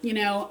 Yeah.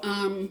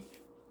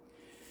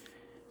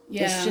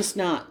 It's just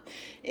not.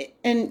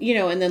 And,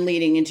 and then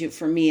leading into,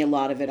 for me, a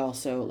lot of it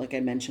also, like I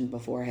mentioned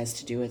before, has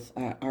to do with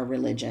our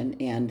religion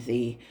and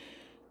the,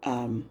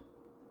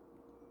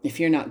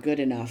 if you're not good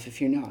enough, if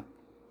you're not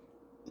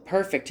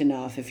perfect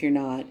enough, if you're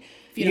not,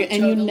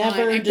 you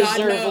never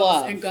deserve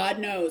love. And God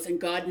knows.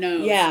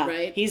 Yeah,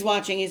 right? He's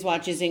watching.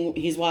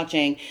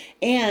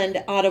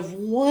 And out of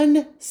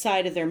one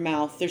side of their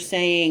mouth, they're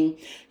saying,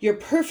 you're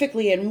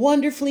perfectly and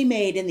wonderfully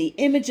made in the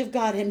image of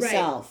God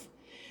himself. Right.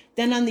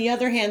 Then on the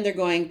other hand, they're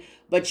going,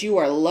 but you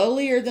are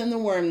lowlier than the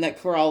worm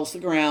that crawls the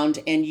ground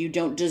and you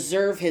don't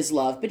deserve his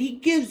love, but he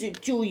gives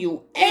it to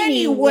you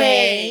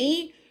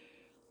anyway.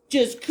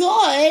 Just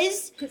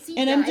cause.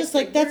 And I'm just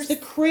like, that's the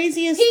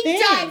craziest thing.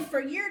 He died for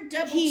your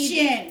double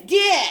chin.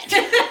 Did.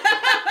 Jesus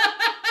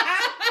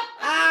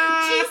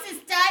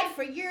died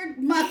for your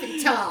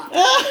muffin top.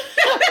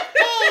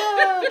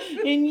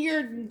 And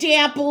your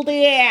dappled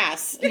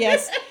ass.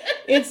 Yes.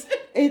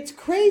 It's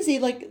crazy.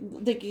 Like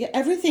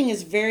everything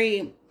is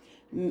very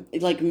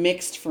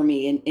mixed for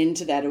me and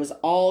into that. It was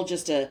all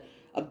just a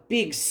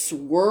big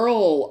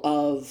swirl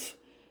of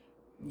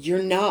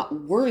you're not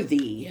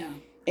worthy. Yeah.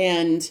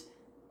 And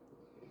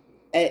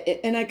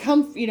I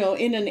come,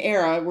 in an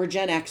era, we're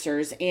Gen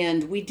Xers,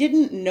 and we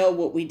didn't know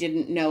what we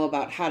didn't know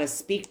about how to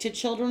speak to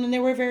children when they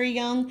were very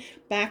young,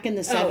 back in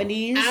the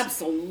 70s.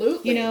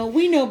 Absolutely.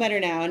 We know better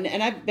now,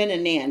 and I've been a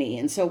nanny,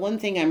 and so one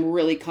thing I'm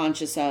really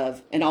conscious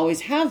of, and always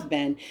have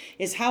been,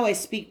 is how I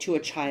speak to a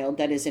child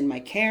that is in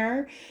my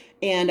care,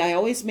 and I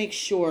always make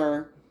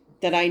sure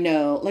that I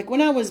know, like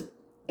when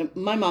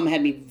my mom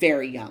had me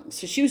very young,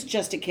 so she was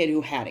just a kid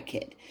who had a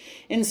kid,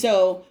 and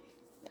so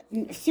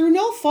through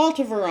no fault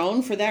of her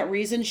own, for that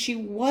reason, she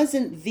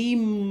wasn't the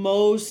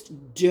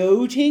most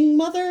doting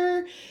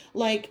mother.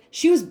 Like,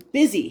 she was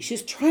busy. She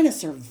was trying to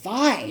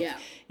survive. Yeah.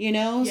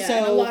 Yeah, so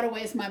in a lot of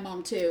ways, my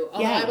mom too.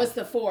 Although I was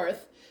the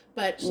fourth,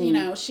 but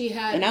she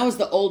had. And I was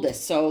the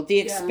oldest, so the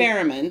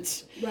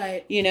experiment.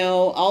 Right.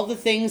 All the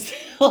things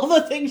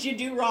you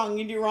do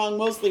wrong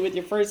mostly with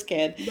your first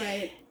kid.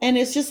 Right. And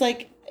it's just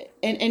like,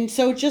 and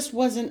so it just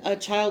wasn't a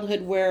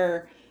childhood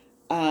where,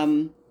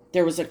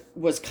 there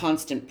was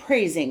constant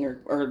praising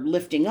or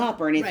lifting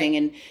up or anything.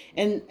 Right.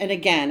 And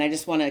again, I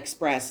just want to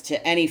express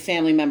to any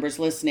family members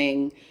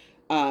listening,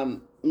 I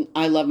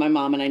love my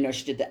mom and I know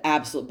she did the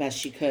absolute best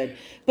she could,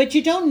 but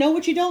you don't know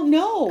what you don't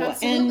know.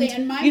 Absolutely.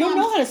 And you don't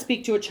know how to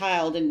speak to a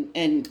child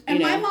and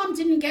my mom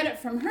didn't get it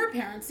from her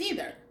parents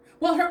either.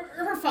 Well,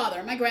 her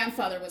father, my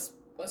grandfather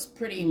was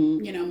pretty,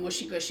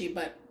 mushy gushy,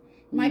 but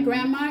my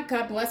grandma,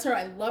 God bless her,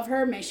 I love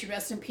her, may she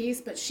rest in peace,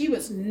 but she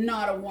was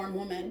not a warm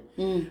woman.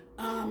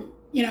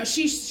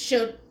 She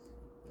showed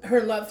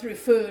her love through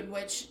food,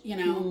 which,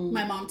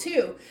 my mom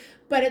too.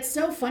 But it's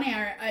so funny.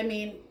 I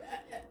mean,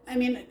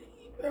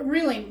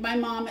 really, my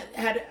mom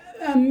had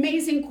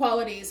amazing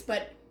qualities,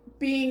 but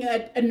being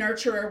a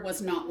nurturer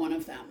was not one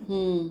of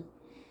them.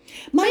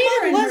 My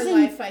Later mom in her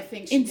life, I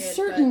think she in did,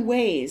 certain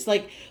ways.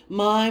 Like,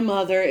 my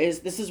mother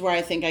this is where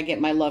I think I get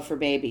my love for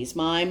babies.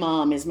 My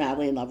mom is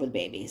madly in love with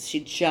babies.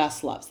 She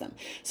just loves them.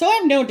 So I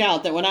have no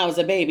doubt that when I was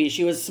a baby,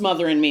 she was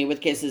smothering me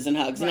with kisses and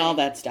hugs and all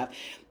that stuff.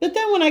 But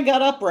then when I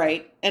got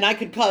upright and I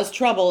could cause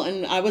trouble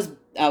and I was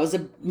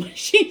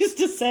she used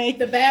to say,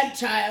 the bad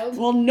child.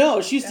 well,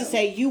 no, she used to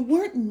say, you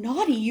weren't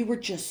naughty, you were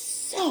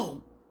just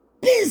so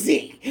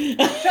busy. She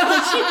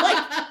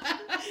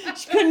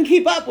couldn't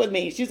keep up with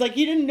me. She's like,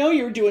 you didn't know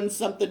you were doing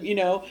something,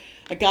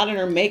 I got in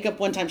her makeup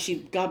one time.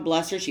 God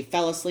bless her, she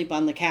fell asleep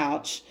on the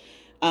couch.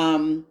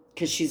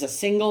 Because she's a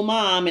single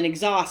mom and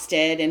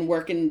exhausted and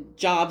working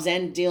jobs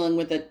and dealing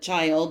with a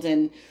child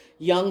and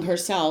young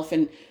herself,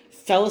 and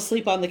fell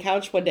asleep on the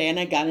couch one day, and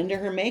I got into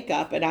her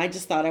makeup, and I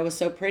just thought I was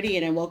so pretty,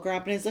 and I woke her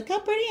up and I was like, how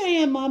pretty I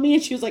am, Mommy.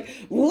 And she was like,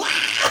 wow.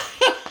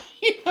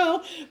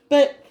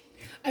 But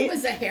I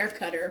was a hair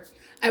cutter.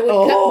 I would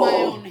cut my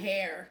own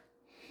hair.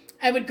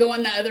 I would go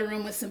in the other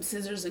room with some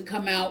scissors and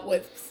come out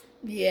with,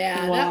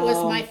 that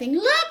was my thing.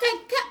 Look, I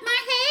cut my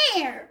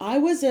hair.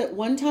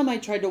 One time I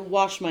tried to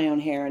wash my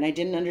own hair, and I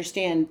didn't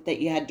understand that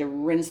you had to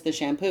rinse the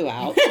shampoo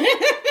out.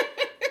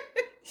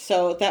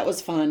 So that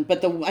was fun.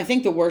 But I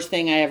think the worst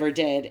thing I ever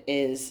did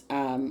is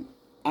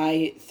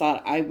I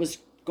thought I was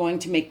going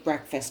to make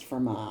breakfast for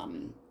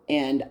Mom.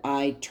 And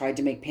I tried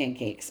to make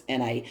pancakes.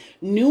 And I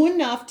knew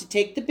enough to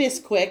take the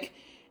Bisquick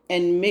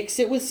and mix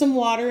it with some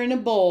water in a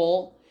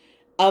bowl.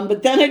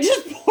 But then I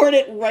just poured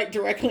it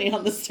directly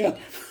on the stove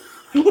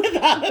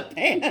without a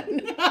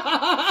pan.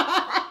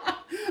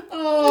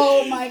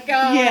 Oh my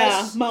gosh.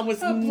 Yeah, Mom was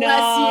bless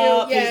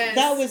not. you. Yes.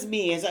 That was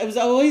me. It was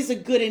always a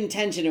good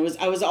intention.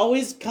 I was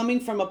always coming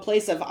from a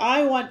place of,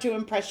 I want to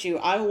impress you.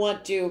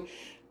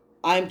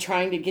 I'm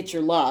trying to get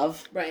your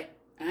love. Right.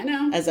 I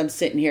know. As I'm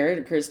sitting here, it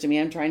occurs to me,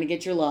 I'm trying to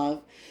get your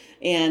love.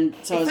 And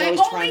so I was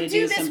always trying to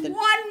do something. This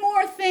one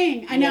more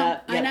thing. I know.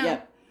 Yep, I know.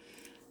 Yep.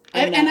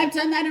 And I've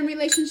done that in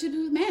relationships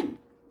with men.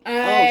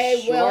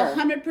 I will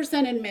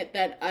 100% admit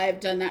that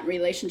I've done that in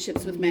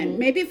relationships with men.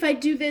 Maybe if I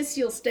do this,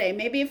 you'll stay.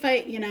 Maybe if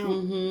I,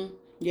 Mm-hmm.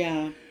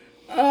 Yeah.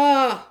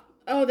 Oh,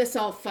 this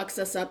all fucks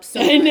us up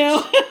so much. I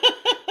know.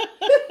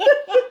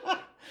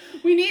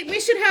 We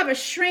should have a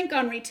shrink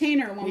on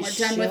retainer when we're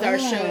done with our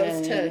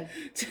shows to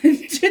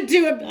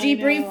do a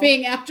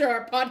debriefing after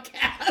our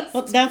podcast.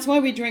 Well, that's why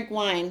we drink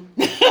wine.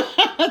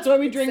 That's why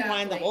we drink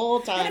wine the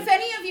whole time. And if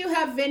any of you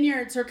have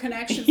vineyards or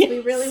connections, we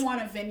really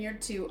want a vineyard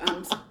to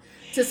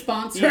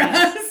sponsor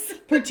us.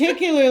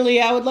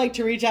 Particularly, I would like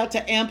to reach out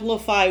to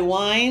Amplify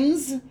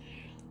Wines.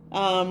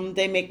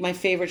 They make my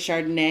favorite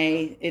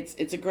Chardonnay.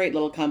 It's a great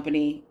little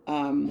company.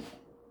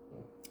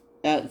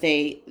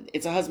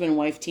 It's a husband and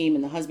wife team,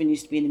 and the husband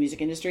used to be in the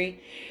music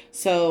industry.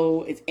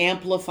 So it's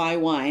Amplify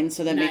Wine,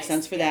 so that makes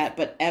sense for that.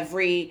 But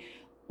every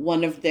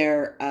one of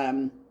their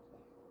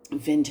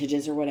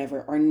vintages or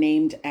whatever are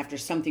named after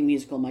something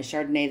musical. My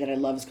Chardonnay that I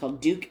love is called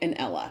Duke and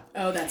Ella.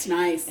 Oh, that's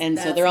nice. And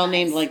so they're all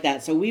named like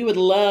that. So we would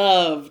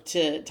love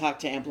to talk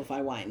to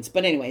Amplify Wines.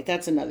 But anyway,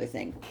 that's another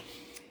thing.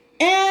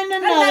 And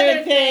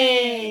another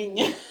thing.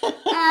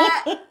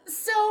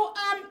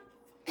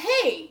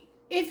 Hey,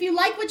 if you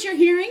like what you're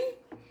hearing,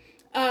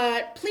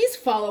 please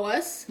follow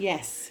us.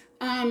 Yes.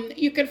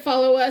 You could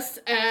follow us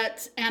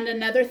at And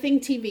Another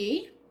Thing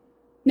TV.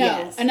 No,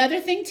 yes.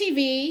 Another Thing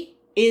TV.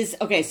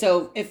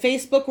 So at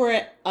Facebook, we're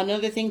at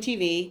Another Thing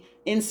TV.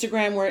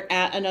 Instagram, we're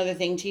at Another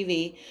Thing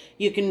TV.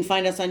 You can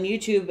find us on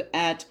YouTube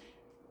at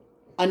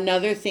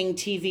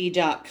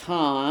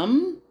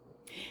anotherthingtv.com.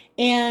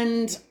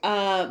 And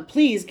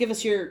please give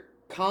us your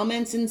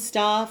comments and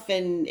stuff.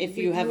 And if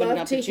you have an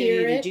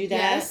opportunity to do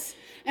that. Yes.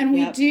 And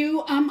we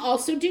do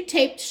also do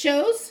taped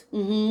shows.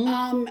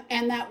 Mm-hmm.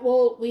 And that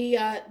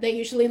they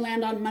usually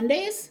land on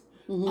Mondays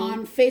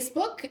on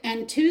Facebook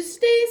and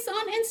Tuesdays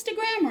on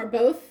Instagram, or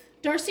both.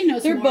 Darcy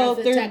knows they're more both.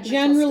 of the They're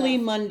generally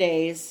stuff.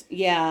 Mondays.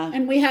 Yeah.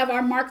 And we have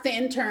our Mark the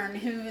Intern,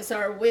 who is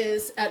our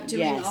whiz at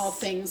doing all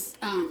things.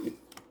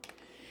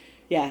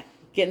 Getting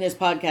this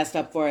podcast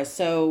up for us.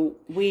 So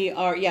we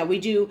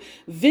do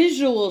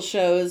visual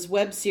shows,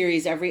 web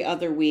series every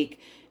other week,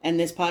 and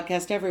this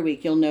podcast every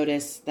week. You'll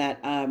notice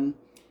that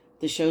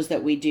the shows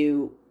that we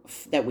do,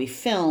 that we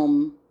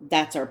film,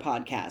 that's our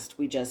podcast.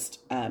 We just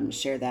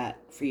share that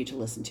for you to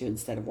listen to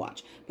instead of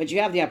watch. But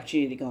you have the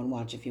opportunity to go and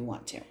watch if you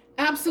want to.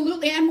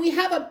 Absolutely. And we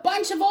have a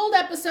bunch of old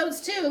episodes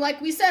too.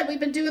 Like we said, we've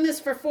been doing this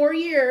for 4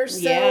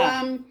 years.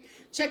 So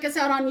check us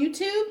out on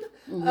YouTube.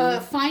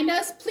 Mm-hmm. Find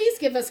us. Please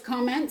give us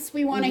comments.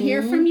 We want to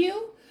hear from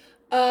you.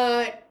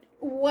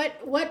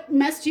 What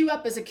messed you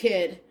up as a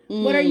kid?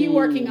 What are you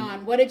working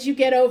on? What did you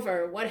get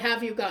over? What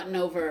have you gotten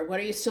over? What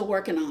are you still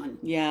working on?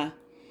 Yeah.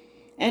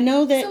 And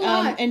know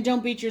that, and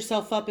don't beat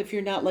yourself up if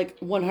you're not like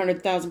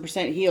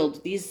 100,000%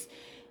 healed. These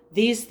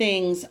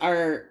things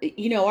are,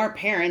 our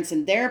parents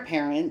and their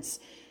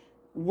parents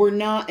were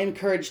not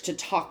encouraged to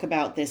talk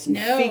about this and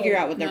figure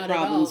out what their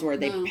problems were.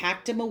 They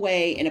packed them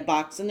away in a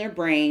box in their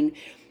brain,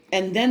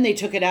 and then they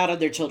took it out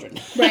of their children.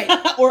 Right.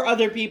 Or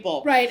other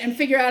people. Right, and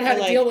figure out how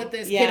to deal with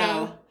this,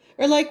 kiddo.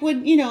 Or like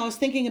when, I was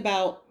thinking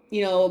about,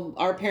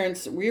 our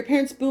parents, were your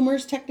parents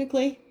boomers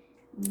technically?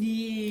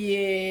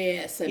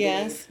 Yes, I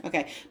believe.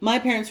 Okay. My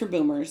parents were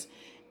boomers,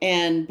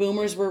 and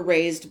boomers were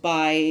raised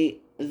by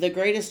the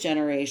greatest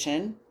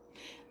generation,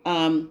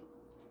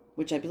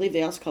 which I believe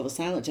they also call the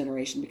silent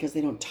generation because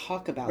they don't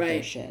talk about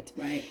their shit.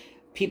 Right.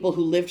 People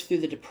who lived through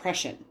the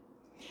Depression.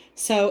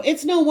 So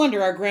it's no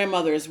wonder our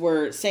grandmothers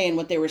were saying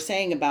what they were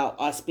saying about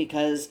us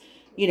because,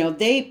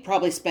 they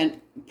probably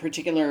spent a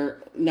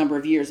particular number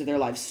of years of their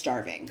lives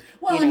starving.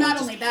 Well, and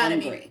not only that,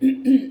 hungry. I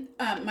mean,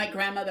 my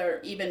grandmother,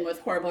 even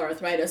with horrible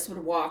arthritis,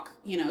 would walk,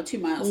 2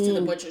 miles to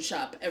the butcher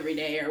shop every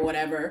day or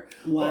whatever.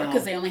 Wow.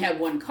 Because they only had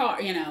one car,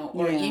 or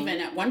Yeah. even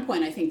at one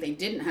point, I think they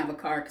didn't have a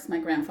car because my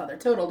grandfather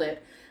totaled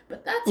it.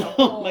 But that's a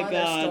whole other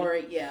God.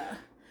 story. Yeah.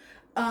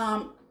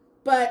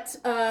 But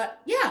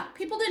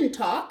people didn't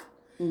talk.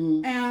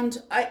 Mm-hmm.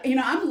 And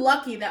I'm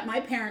lucky that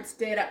my parents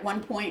did at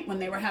one point when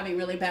they were having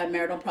really bad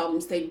marital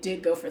problems, they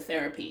did go for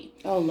therapy.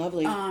 Oh,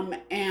 lovely.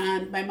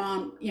 And my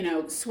mom,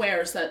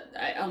 swears that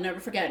I'll never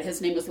forget. His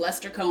name was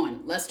Lester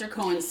Cohen. Lester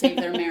Cohen saved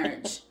their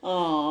marriage.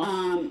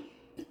 Aww.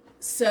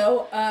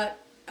 So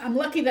I'm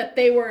lucky that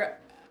they were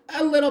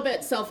a little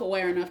bit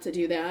self-aware enough to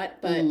do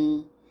that, but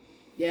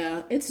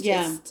yeah, it's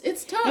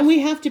tough. And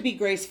we have to be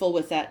graceful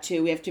with that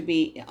too. We have to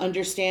be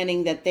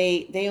understanding that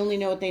they only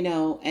know what they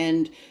know,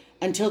 and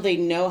until they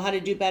know how to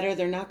do better,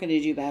 they're not going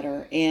to do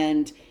better.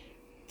 And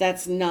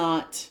that's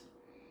not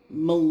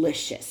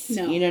malicious.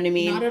 No, you know what I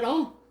mean? Not at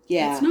all.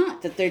 Yeah. It's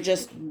not. That they're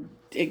just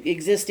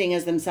existing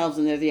as themselves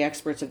and they're the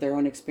experts of their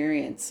own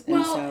experience. And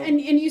well,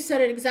 and you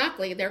said it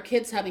exactly. They're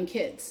kids having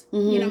kids.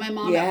 Mm-hmm. My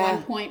mom at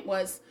one point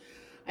was,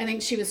 I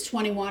think she was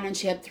 21 and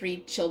she had 3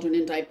 children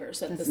in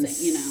diapers at the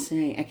same,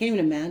 insane. I can't even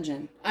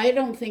imagine. I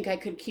don't think I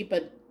could keep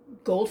a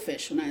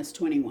goldfish when I was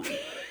 21.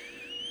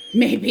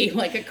 Maybe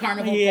like a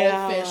carnival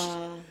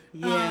goldfish.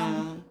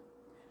 Yeah.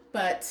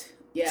 But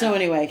yeah. So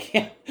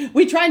anyway,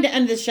 we tried to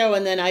end the show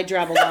and then I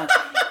drabbled on.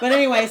 But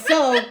anyway,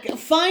 so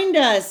find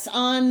us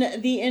on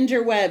the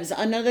interwebs,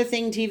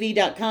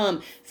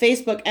 anotherthingtv.com,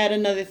 Facebook at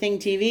Another Thing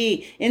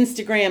TV,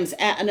 Instagrams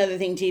at Another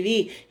Thing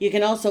TV. You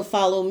can also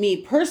follow me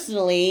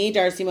personally,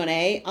 Darcy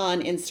Monet,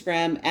 on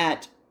Instagram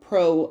at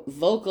Pro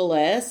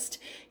Vocalist.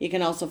 You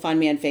can also find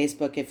me on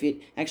Facebook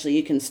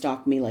you can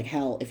stalk me like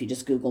hell if you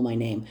just Google my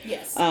name.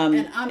 Yes.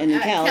 And I'm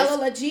at Kel's.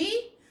 Kelala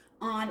G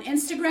on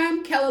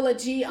Instagram, Kelala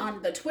G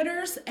on the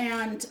Twitters,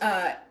 and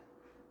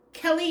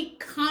Kelly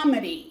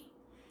Comedy.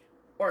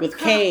 Or with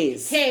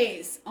K's.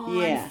 K's on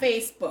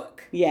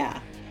Facebook. Yeah.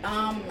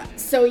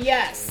 So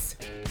yes,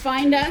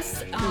 find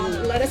us.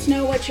 Let us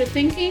know what you're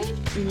thinking.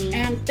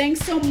 And thanks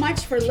so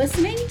much for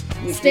listening.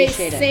 Stay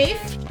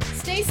safe,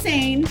 stay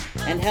sane,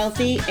 and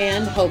healthy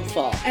and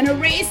hopeful. And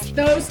erase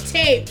those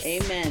tapes.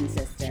 Amen,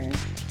 sister.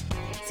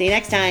 See you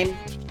next time.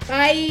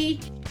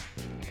 Bye.